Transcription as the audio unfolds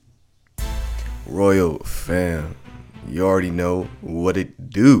Royal fam, you already know what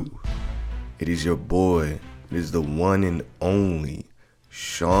it do. It is your boy. It is the one and only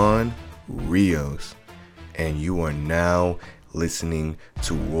Sean Rios. And you are now listening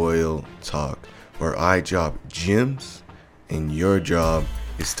to Royal Talk, where I drop gems and your job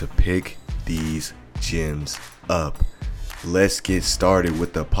is to pick these gems up. Let's get started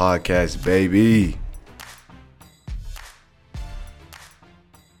with the podcast, baby.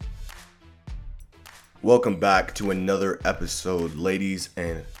 Welcome back to another episode, ladies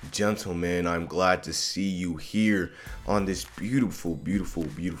and gentlemen. I'm glad to see you here on this beautiful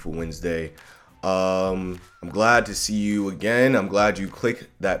Wednesday. I'm glad to see you again. I'm glad you clicked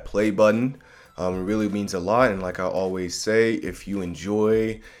that play button. It really means a lot. And like I always say, if you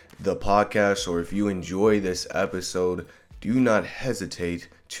enjoy the podcast or if you enjoy this episode, do not hesitate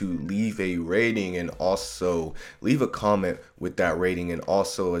to leave a rating and also leave a comment with that rating, and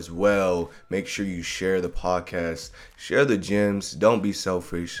also as well make sure you share the podcast, share the gems. Don't be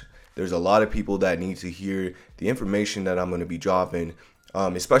selfish. There's a lot of people that need to hear the information that I'm going to be dropping,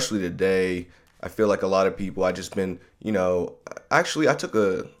 especially today. I feel like a lot of people, I just been, actually I took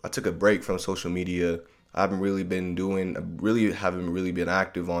a break from social media. I haven't really been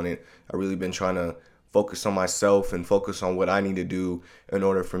active on it. I really been trying to focus on myself and focus on what I need to do in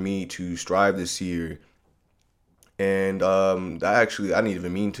order for me to strive this year. And I didn't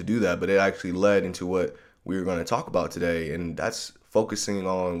even mean to do that, but it actually led into what we were going to talk about today. And that's focusing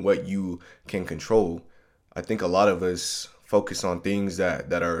on what you can control. I think a lot of us focus on things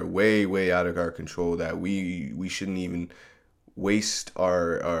that are way out of our control, that we shouldn't even waste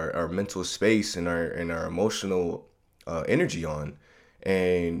our mental space and our emotional energy on.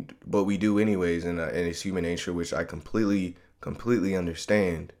 But we do anyways, and it's human nature, which I completely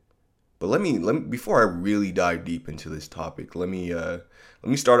understand. But let me before I really dive deep into this topic, let me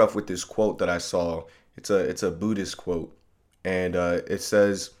start off with this quote that I saw. It's a Buddhist quote, and it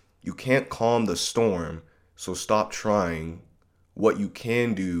says, "You can't calm the storm, so stop trying. What you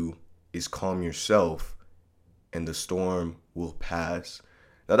can do is calm yourself, and the storm will pass."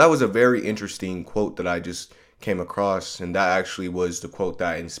 Now that was a very interesting quote that I just came across, and that actually was the quote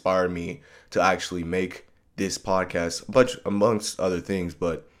that inspired me to actually make this podcast, amongst other things.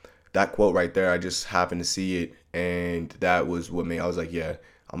 But that quote right there, I just happened to see it, and that was what made I was like, yeah,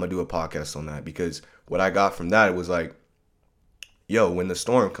 I'm gonna do a podcast on that, because what I got from that, it was like, yo, when the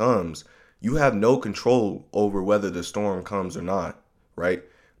storm comes, you have no control over whether the storm comes or not, right?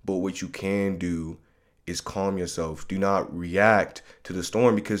 But what you can do is calm yourself. Do not react to the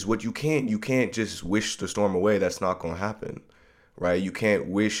storm, because what you can't just wish the storm away. That's not going to happen, right? You can't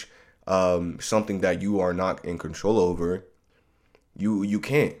wish something that you are not in control over. You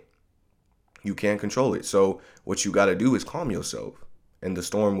can't control it. So what you got to do is calm yourself, and the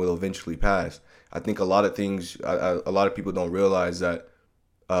storm will eventually pass. I think a lot of things, a lot of people don't realize that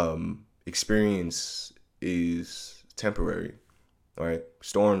experience is temporary, right?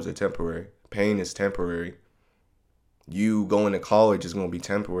 Storms are temporary. Pain is temporary. You going to college is going to be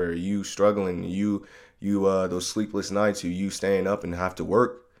temporary. You struggling, those sleepless nights, you staying up and have to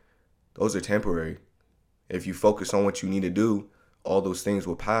work, those are temporary. If you focus on what you need to do, all those things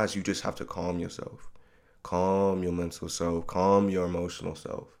will pass. You just have to calm yourself. Calm your mental self. Calm your emotional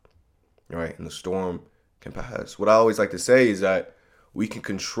self. Right? And the storm can pass. What I always like to say is that we can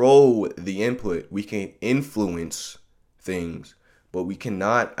control the input. We can influence things, but we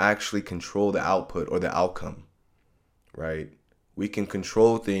cannot actually control the output or the outcome, right? We can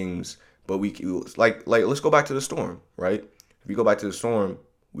control things, but like let's go back to the storm, right? If you go back to the storm,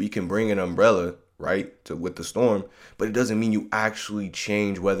 we can bring an umbrella, right, with the storm, but it doesn't mean you actually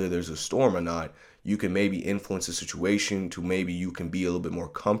change whether there's a storm or not. You can maybe influence the situation to maybe you can be a little bit more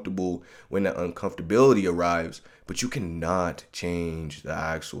comfortable when that uncomfortability arrives, but you cannot change the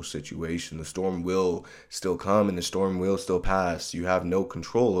actual situation. The storm will still come and the storm will still pass. You have no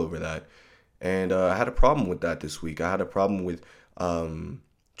control over that. And I had a problem with that this week. I had a problem with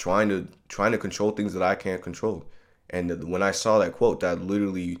trying to control things that I can't control. And when I saw that quote, that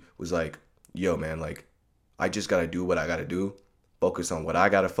literally was like, yo, man, like, I just got to do what I got to do, focus on what I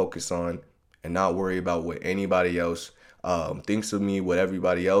got to focus on, and not worry about what anybody else thinks of me, what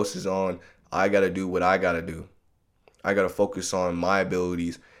everybody else is on. I got to do what I got to do. I got to focus on my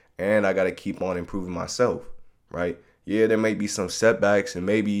abilities, and I got to keep on improving myself, right? Yeah, there may be some setbacks, and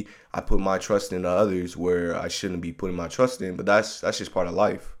maybe I put my trust in others where I shouldn't be putting my trust in, but that's just part of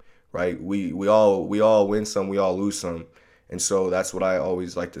life, right? We all win some, we all lose some. And so that's what I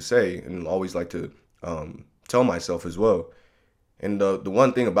always like to say, and always like to tell myself as well. And the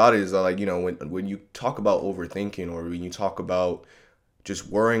one thing about it is that, like, when you talk about overthinking, or when you talk about just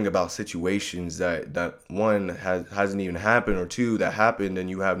worrying about situations that one hasn't even happened, or two that happened and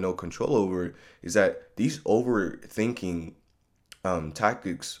you have no control over, is that these overthinking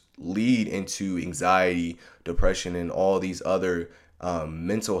tactics lead into anxiety, depression, and all these other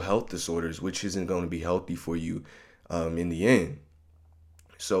mental health disorders, which isn't going to be healthy for you in the end.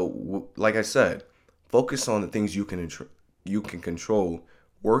 So, like I said, focus on the things you can control.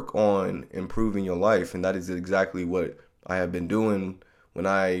 Work on improving your life, and that is exactly what I have been doing. When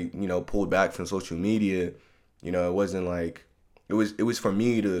I, pulled back from social media, it wasn't like it was for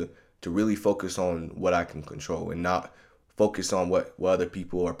me to really focus on what I can control and not focus on what other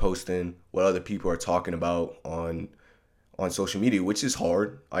people are posting, what other people are talking about on social media, which is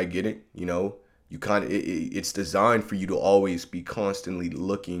hard. I get it. You kind of it's designed for you to always be constantly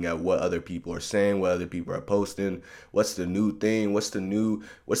looking at what other people are saying, what other people are posting, what's the new thing, what's the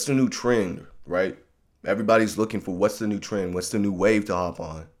new trend, right? Everybody's looking for what's the new trend, what's the new wave to hop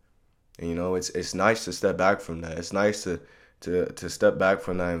on. And it's nice to step back from that. It's nice to step back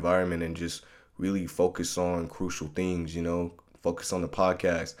from that environment and just really focus on crucial things, focus on the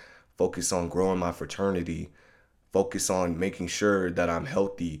podcast, focus on growing my fraternity, focus on making sure that I'm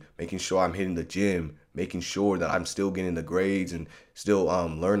healthy, making sure I'm hitting the gym, making sure that I'm still getting the grades and still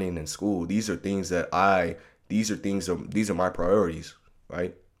learning in school. These are my priorities,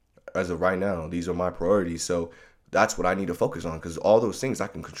 right? As of right now, these are my priorities. So that's what I need to focus on, because all those things I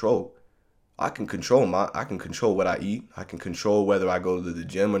can control. I can control what I eat. I can control whether I go to the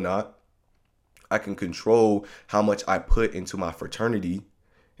gym or not. I can control how much I put into my fraternity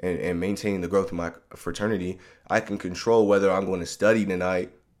and maintain the growth of my fraternity. I can control whether I'm going to study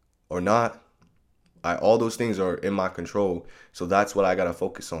tonight or not. All those things are in my control. So that's what I got to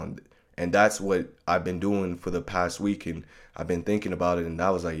focus on. And that's what I've been doing for the past week. And I've been thinking about it. And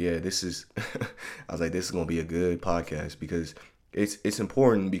I was like, yeah, this is, I was like, this is going to be a good podcast, because it's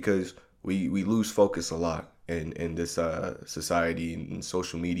important, because we lose focus a lot in this society and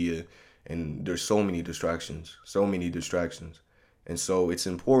social media. And there's so many distractions. And so it's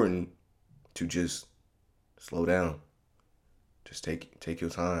important to just slow down. Just take your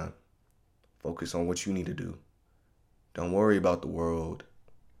time. Focus on what you need to do. Don't worry about the world.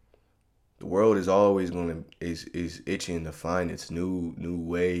 The world is always is itching to find its new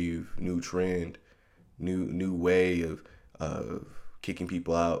wave, new trend, new way of kicking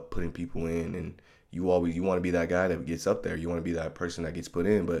people out, putting people in, and you want to be that guy that gets up there. You want to be that person that gets put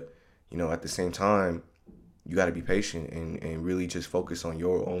in, but at the same time, you got to be patient and really just focus on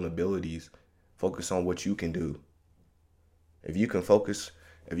your own abilities. Focus on what you can do. If you can focus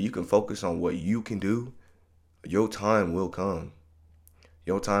on what you can do, your time will come.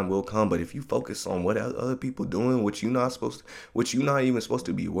 Your time will come. But if you focus on what other people doing, what you're not even supposed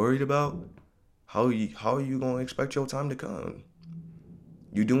to be worried about, how are you going to expect your time to come?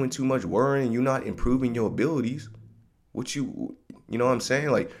 You're doing too much worrying. You're not improving your abilities. You know what I'm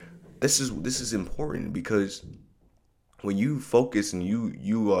saying? Like, this is important, because when you focus and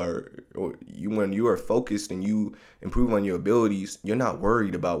when you are focused and you improve on your abilities, you're not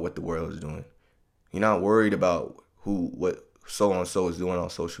worried about what the world is doing. You're not worried about what so and so is doing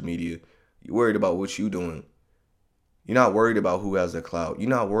on social media. You're worried about what you're doing. You're not worried about who has the clout. You're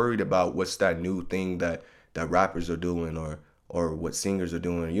not worried about what's that new thing that rappers are doing or what singers are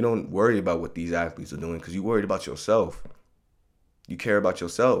doing. You don't worry about what these athletes are doing, because you're worried about yourself. You care about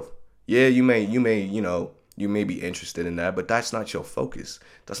yourself. Yeah, you may be interested in that, but that's not your focus.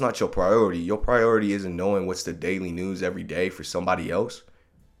 That's not your priority. Your priority isn't knowing what's the daily news every day for somebody else.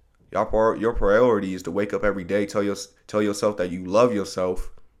 Your priority is to wake up every day, tell yourself that you love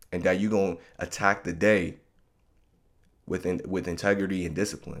yourself, and that you're going to attack the day with integrity and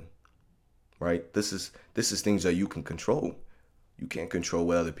discipline. Right? This is things that you can control. You can't control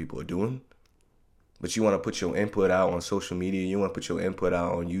what other people are doing. But you want to put your input out on social media. You want to put your input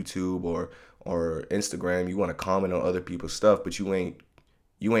out on YouTube or Instagram. You want to comment on other people's stuff, but you ain't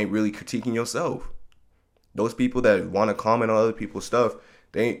really critiquing yourself. Those people that want to comment on other people's stuff,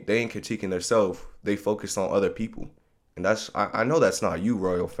 they ain't critiquing themselves. They focus on other people. And I know that's not you,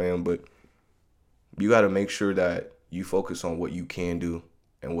 Royal Fam, but you got to make sure that you focus on what you can do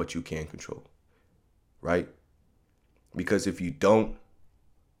and what you can control. Right? Because if you don't,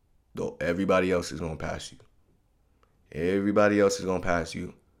 though, everybody else is going to pass you. Everybody else is going to pass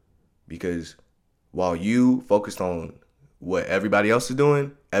you, because while you focused on what everybody else is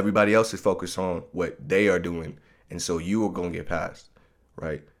doing, everybody else is focused on what they are doing. And so you are going to get passed,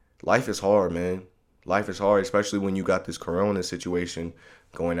 right? Life is hard, man. Life is hard, especially when you got this corona situation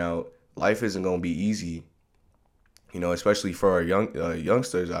going out. Life isn't going to be easy. especially for our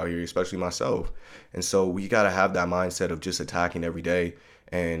youngsters out here, especially myself. And so we got to have that mindset of just attacking every day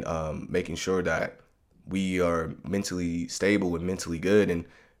and making sure that we are mentally stable and mentally good, and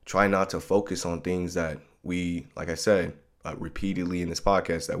try not to focus on things that we, like I said repeatedly in this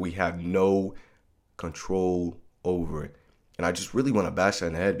podcast, that we have no control over. And I just really want to bash that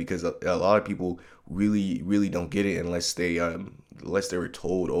in the head, because a lot of people really, really don't get it unless they were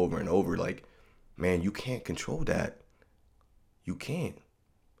told over and over, like, man, you can't control that. You can't.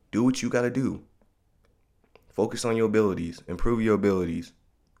 Do what you got to do. Focus on your abilities. Improve your abilities.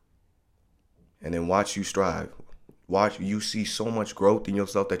 And then watch you strive. Watch you see so much growth in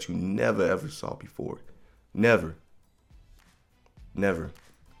yourself that you never, ever saw before. Never. Never.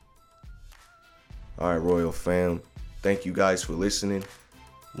 All right, Royal fam. Thank you guys for listening.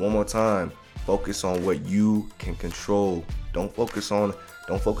 One more time. Focus on what you can control. Don't focus on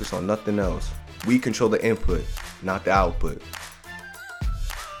nothing else. We control the input, not the output.